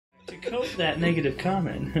coat that negative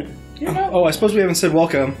comment. You know? Oh, I suppose we haven't said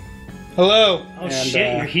welcome. Hello. Oh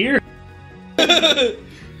shit, you're here. Where'd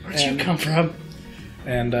you come from?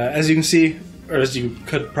 And as you can see, or as you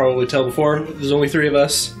could probably tell before, there's only 3 of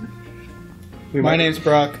us. My name's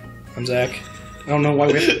Brock. I'm Zach. I don't know why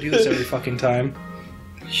we have to do this every fucking time.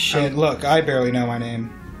 Shit, look, I barely know my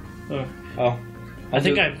name. Oh. I'll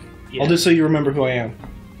just so you remember who I am.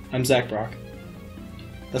 I'm Zach Brock.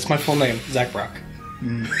 That's my full name, Zach Brock.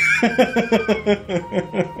 And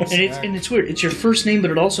it's weird. It's your first name, but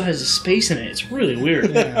it also has a space in it. It's really weird.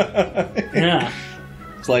 Yeah.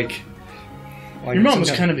 It's like your mom was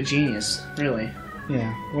kind of a genius, really.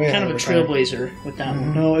 Yeah. Kind of a trailblazer with that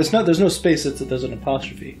one. No, it's not. There's no space. There's an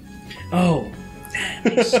apostrophe. Oh, that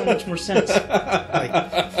makes so much more sense.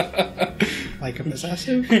 Like a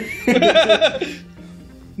possessive?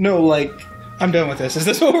 No, like... I'm done with this. Is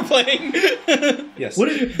this what we're playing? Yes. What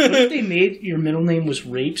if they made your middle name was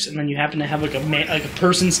Rapes, and then you happen to have like a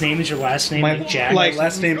person's name as your last name, like Jack? My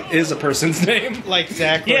last name is a person's name. Like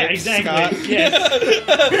Zach. Yeah, Rick exactly. Scott. Yeah.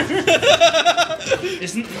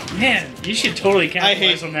 Man, you should totally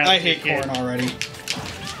capitalize on that. I hate Corrin already.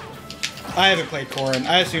 I haven't played Corrin.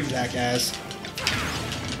 I assume Zach has.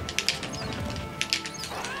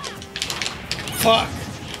 Fuck!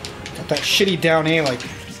 Got that shitty down A like...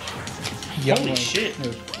 Yellow. Holy shit.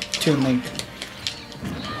 Toon Link.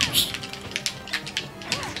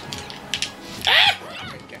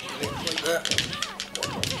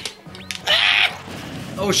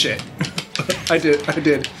 Oh shit. I did.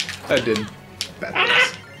 Bad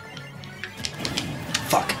things.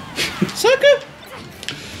 Fuck. Sucker!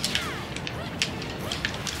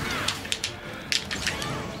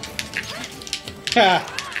 Ha!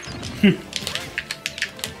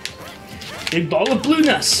 Big ball of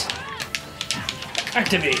blueness.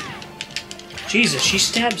 Activate. Jesus, she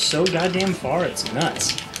stabs so goddamn far, it's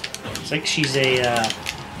nuts. It's like she's a,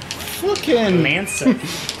 Fucking... Mansa.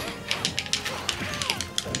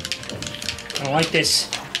 I don't like this.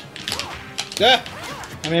 Ah!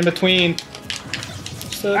 I'm in between.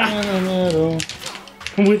 Stuck in the middle.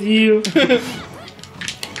 I'm with you.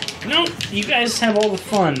 No, you guys have all the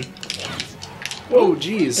fun. Whoa,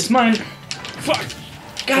 jeez. It's mine. Fuck.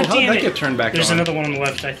 God How did damn that it. get turned back There's on? another one on the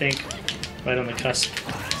left, I think. Right on the cusp.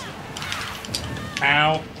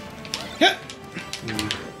 Ow. Yeah.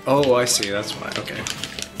 Oh, I see. That's why. Okay.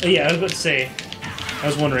 Oh, yeah, I was about to say. I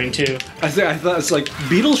was wondering too. I thought it's like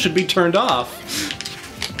beetles should be turned off.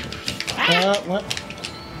 What?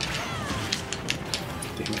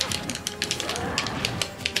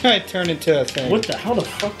 I turned into a thing. What the? How the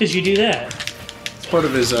fuck did you do that? It's part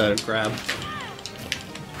of his grab.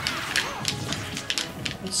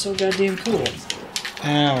 That's so goddamn cool.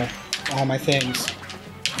 Ow. All my things.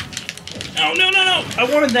 Oh, no, no, no! I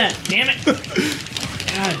wanted that! Damn it!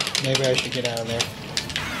 God. Maybe I should get out of there.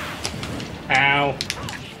 Ow.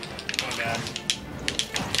 Oh, God.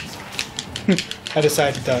 I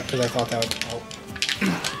decided to duck because I thought that would help.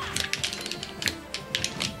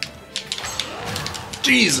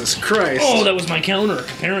 Jesus Christ. Oh, that was my counter,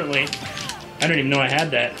 apparently. I don't even know I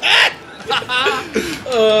had that.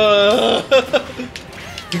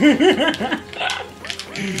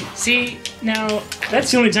 See, now,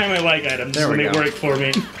 that's the only time I like items, There when we they go. work for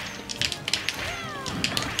me.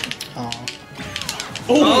 Oh.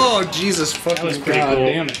 Oh, Jesus fucking That was pretty God cool.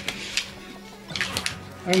 damn it.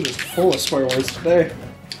 I'm just full of swear words today.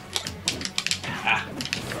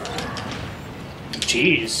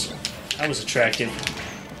 Jeez. That was attractive.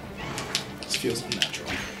 This feels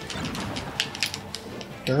unnatural.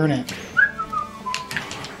 Darn it.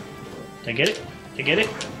 Did I get it? Did I get it?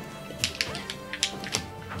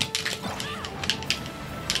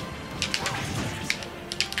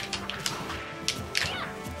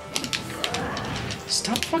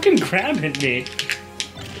 Stop fucking grabbing me.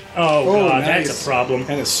 Oh, God, nice. that's a problem.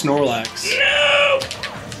 And it's Snorlax. No!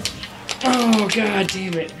 Oh, God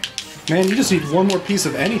damn it. Man, you just need one more piece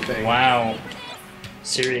of anything. Wow.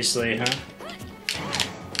 Seriously, huh?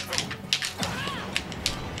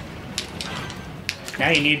 Now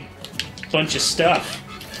you need a bunch of stuff.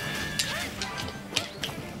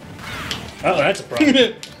 Oh, that's a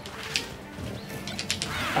problem.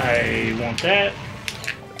 I want that.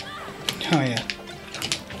 Oh, yeah.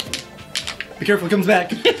 Be careful, it comes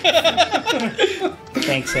back.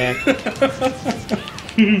 Thanks, Zach.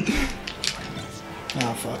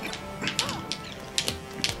 Oh, fuck.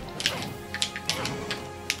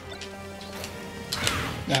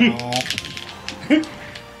 No.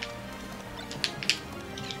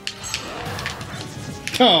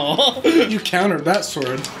 Oh. You countered that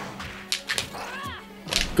sword.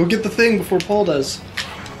 Go get the thing before Paul does.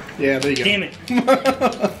 Yeah, there you go. Damn it.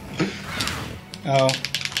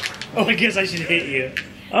 Oh, I guess I should hit you.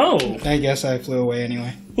 Oh. I guess I flew away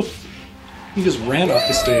anyway. You just ran off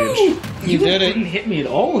the stage. You did it. Didn't hit me at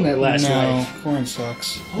all in that last No, life. Corrin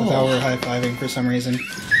sucks. I thought we were high-fiving for some reason.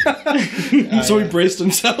 So he braced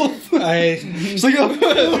himself. It's like, oh.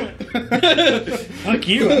 Fuck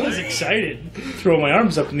you, I was excited. Throw my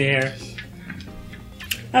arms up in the air.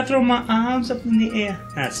 I throw my arms up in the air.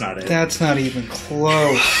 That's not it. That's not even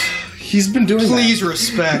close. He's been doing Please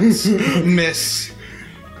respect Miss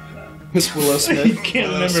Willow I Smith.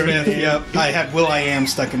 can't Willow remember. Smith. Yep, I had Will I Am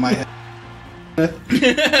stuck in my head.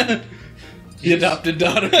 The adopted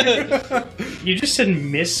daughter. You just said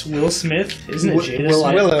Miss Will Smith, isn't it Jada Will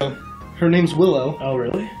Smith? Willow. Her name's Willow. Oh,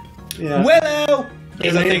 really? Yeah. Willow!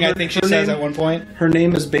 Is a thing I her- think she her says name- at one point. Her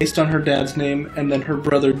name is based on her dad's name, and then her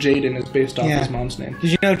brother Jaden is based off Yeah. his mom's name.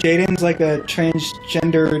 Did you know Jaden's like a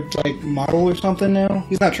transgender like model or something now?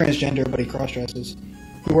 He's not transgender, but he cross-dresses.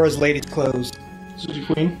 He wears ladies' clothes. Suzy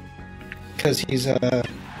Queen? Because he's,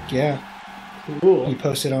 yeah. He Cool.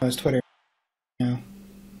 posted on his Twitter. Yeah.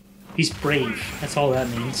 He's brave. That's all that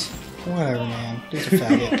means. Whatever, man. He's a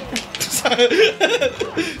faggot.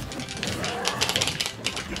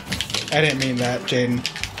 I didn't mean that, Jaden.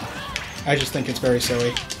 I just think it's very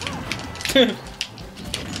silly.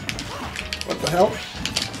 What the hell?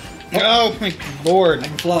 Oh my lord. I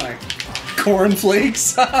can fly.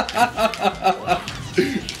 Cornflakes? I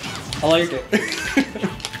like it.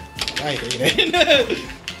 I hate it.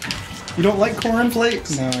 You don't like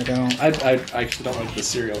cornflakes? No, I don't. I actually don't like the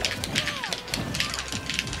cereal.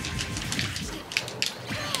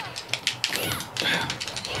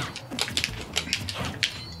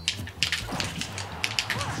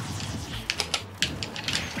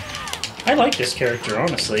 I like this character,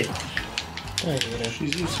 honestly. I hate it.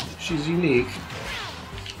 She's unique.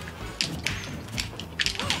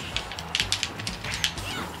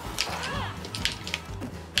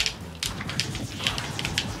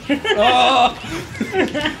 Oh!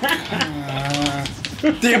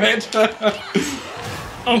 Damn it!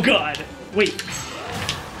 Oh god. Wait.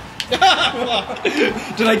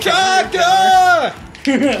 Did I catch Ow.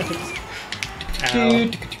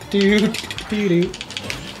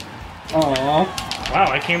 Aww.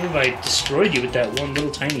 Wow, I can't believe I destroyed you with that one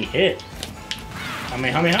little tiny hit. How?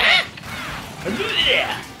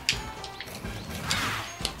 Yeah.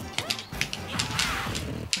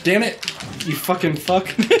 Damn it! You fucking fuck.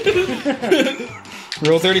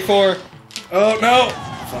 Rule 34. Oh no!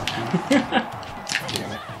 Fuck you.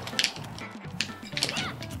 Damn it.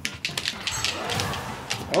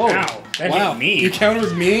 Oh, Ow, that wow. hit me. You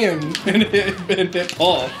countered me and hit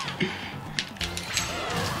Paul.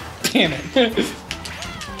 Damn it.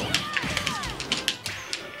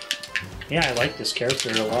 Yeah, I like this character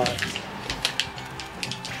a lot.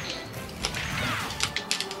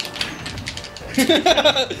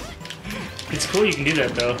 It's cool you can do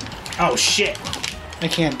that though. Oh shit. I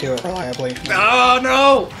can't do it reliably. Oh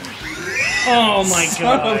no! Oh my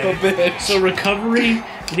Son of a god. bitch. So recovery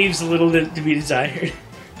leaves a little to be desired.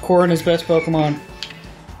 Corrin is best Pokemon.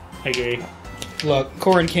 I agree. Look,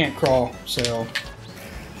 Corrin can't crawl, so...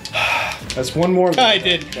 That's one more. I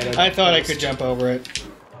did. that I thought I missed. could jump over it.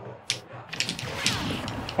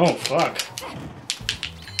 Oh fuck.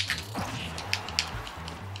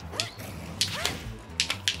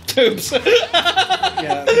 Oops.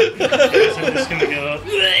 Yeah. So I'm just gonna go.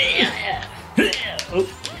 Oh.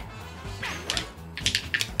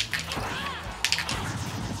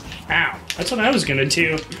 Ow. That's what I was gonna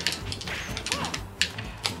do.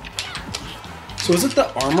 So is it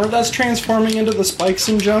the armor that's transforming into the spikes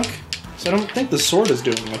and junk? So I don't think the sword is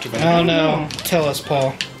doing much of I that. don't know. Tell us,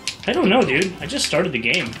 Paul. I don't know, dude. I just started the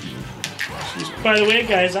game. By the way,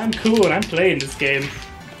 guys, I'm cool and I'm playing this game.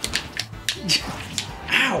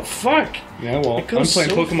 Ow, fuck. Yeah, well, It I'm goes playing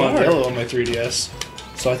so Pokemon far. Yellow on my 3DS,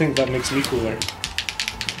 so I think that makes me cooler.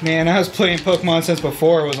 Man, I was playing Pokemon since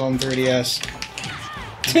before it was on 3DS.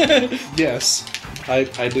 Yes, I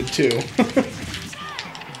did too.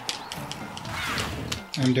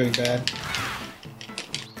 I'm doing bad.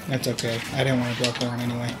 That's okay. I didn't want to draw Corrin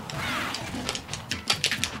anyway.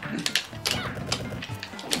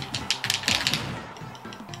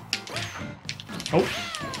 Oh.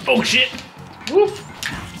 Oh, shit. Woof.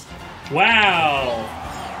 Wow.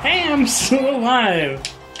 Hey, I'm still alive.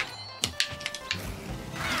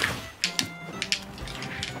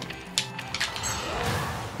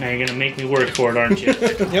 Now you're gonna make me work for it, aren't you?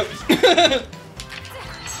 Yep.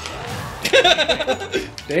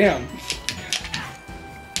 Damn.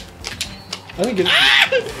 I think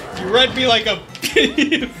it's... You read me like a...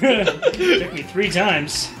 Took me 3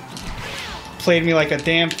 times. Played me like a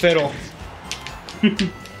damn fiddle.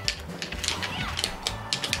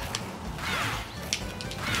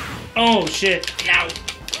 Oh, shit. Now.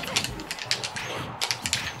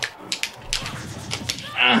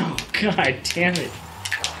 Oh, god damn it.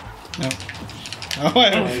 No. Oh,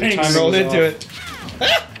 I thanks. rolled into it.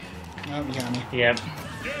 Ah! Oh, you got me. Yep.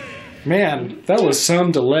 Man, that was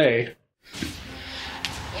some delay.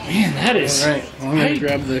 Man, that is... All right, well, I'm going to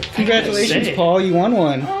grab the... Congratulations, Say. Paul. You won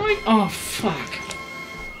one. Oh, fuck.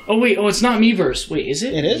 Oh, wait. Oh, it's not Miiverse. Wait, is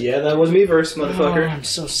it? It is? Yeah, that was me verse, Oh, motherfucker. I'm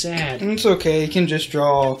so sad. It's okay. You can just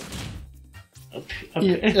draw a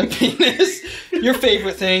penis. Your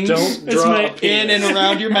favorite thing. Don't It's draw my- a penis. In and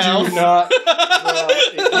around your mouth. Do not draw a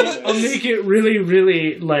penis. I'll make it really,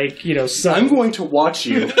 really, like, you know, I'm going to watch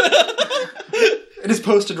you. It is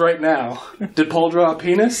posted right now. Did Paul draw a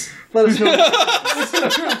penis? Let us know.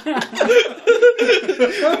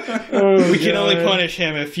 We can only punish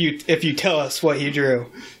him if you tell us what he drew.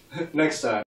 Next time.